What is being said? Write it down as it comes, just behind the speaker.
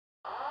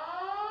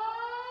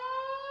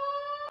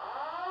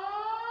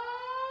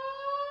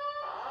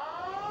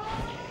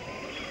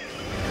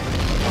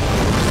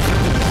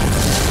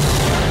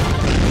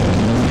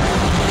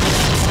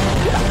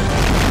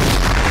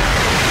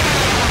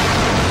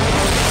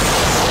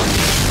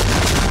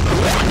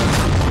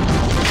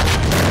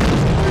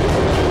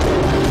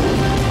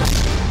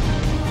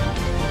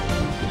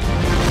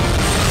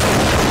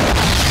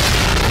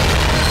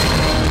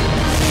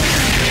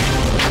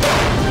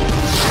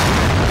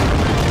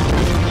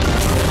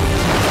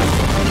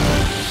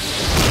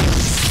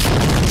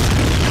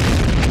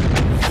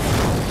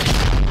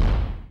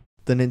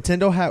The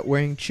Nintendo hat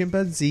wearing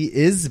chimpanzee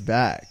is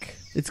back.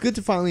 It's good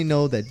to finally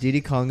know that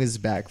Diddy Kong is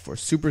back for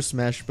Super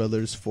Smash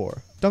Bros.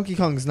 4. Donkey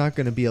Kong's not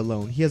going to be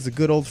alone. He has a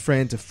good old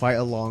friend to fight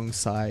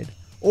alongside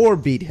or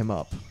beat him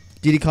up.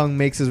 Diddy Kong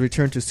makes his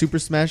return to Super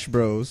Smash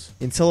Bros.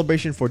 In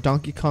celebration for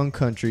Donkey Kong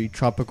Country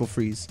Tropical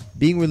Freeze,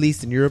 being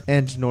released in Europe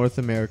and North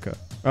America.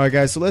 Alright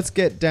guys, so let's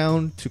get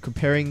down to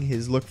comparing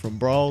his look from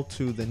Brawl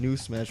to the new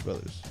Smash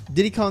Bros.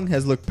 Diddy Kong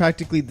has looked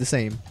practically the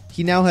same.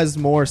 He now has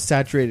more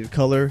saturated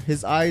color,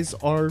 his eyes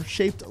are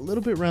shaped a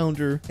little bit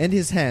rounder, and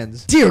his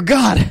hands. Dear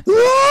God!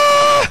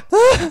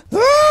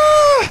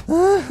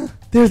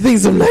 There are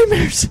things of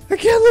nightmares. I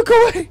can't look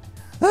away.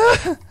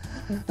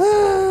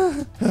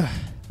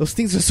 Those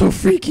things are so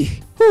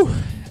freaky. Whew.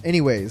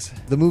 Anyways,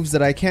 the moves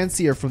that I can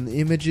see are from the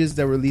images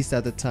that were released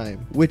at the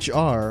time, which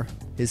are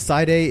his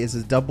side A is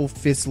a double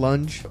fist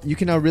lunge. You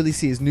can now really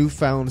see his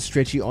newfound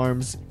stretchy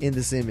arms in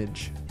this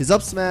image. His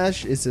up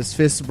smash is his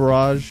fist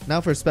barrage.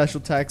 Now for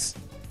special attacks,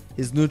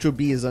 his neutral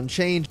B is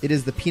unchanged. It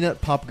is the peanut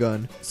pop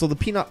gun. So the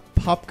peanut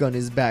pop gun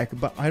is back,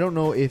 but I don't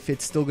know if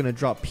it's still gonna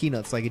drop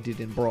peanuts like it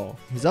did in Brawl.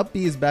 His up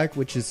B is back,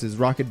 which is his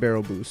rocket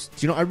barrel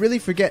boost. You know, I really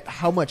forget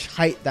how much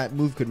height that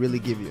move could really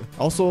give you.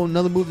 Also,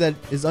 another move that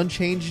is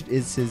unchanged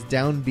is his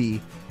down B,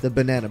 the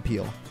banana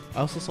peel. I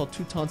also saw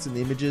two taunts in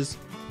the images.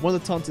 One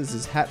of the taunts is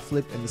his hat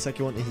flip, and the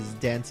second one is his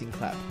dancing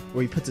clap,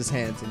 where he puts his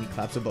hands and he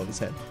claps above his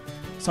head.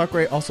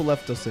 Sakurai also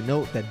left us a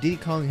note that Diddy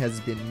Kong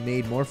has been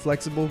made more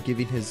flexible,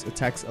 giving his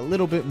attacks a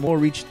little bit more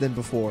reach than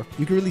before.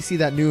 You can really see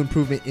that new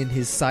improvement in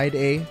his side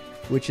A,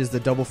 which is the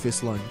double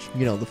fist lunge.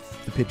 You know,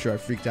 the picture I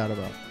freaked out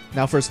about.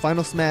 Now for his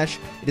final smash,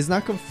 it is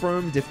not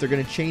confirmed if they're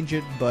going to change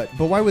it, but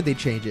why would they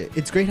change it?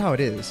 It's great how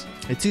it is.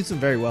 It suits him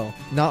very well.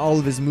 Not all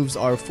of his moves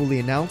are fully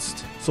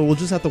announced, so we'll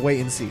just have to wait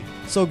and see.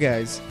 So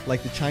guys,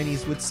 like the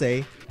Chinese would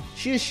say,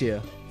 xie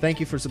xie. Thank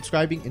you for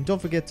subscribing, and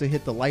don't forget to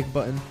hit the like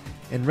button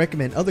and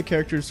recommend other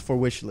characters for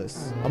wish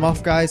lists. I'm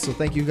off guys, so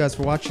thank you guys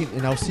for watching,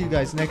 and I'll see you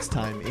guys next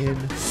time in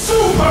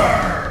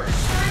Super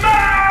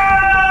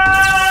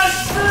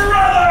Smash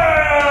Brothers!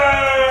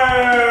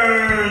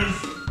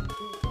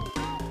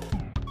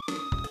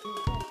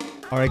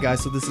 Alright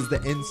guys, so this is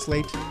the end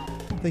slate.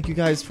 Thank you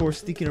guys for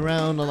sticking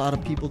around. A lot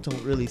of people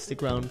don't really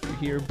stick around for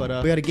here, but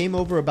we got a game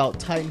over about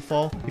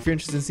Titanfall. If you're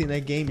interested in seeing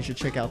that game, you should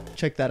check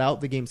that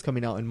out. The game's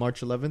coming out in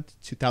March 11th,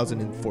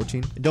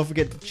 2014. And don't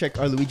forget to check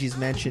our Luigi's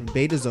Mansion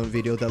Beta Zone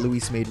video that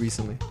Luis made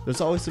recently.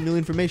 There's always some new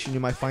information you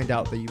might find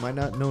out that you might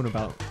not known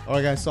about.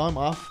 Alright guys, so I'm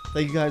off.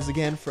 Thank you guys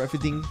again for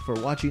everything, for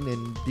watching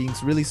and being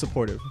really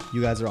supportive.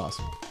 You guys are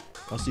awesome.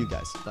 I'll see you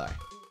guys. Bye.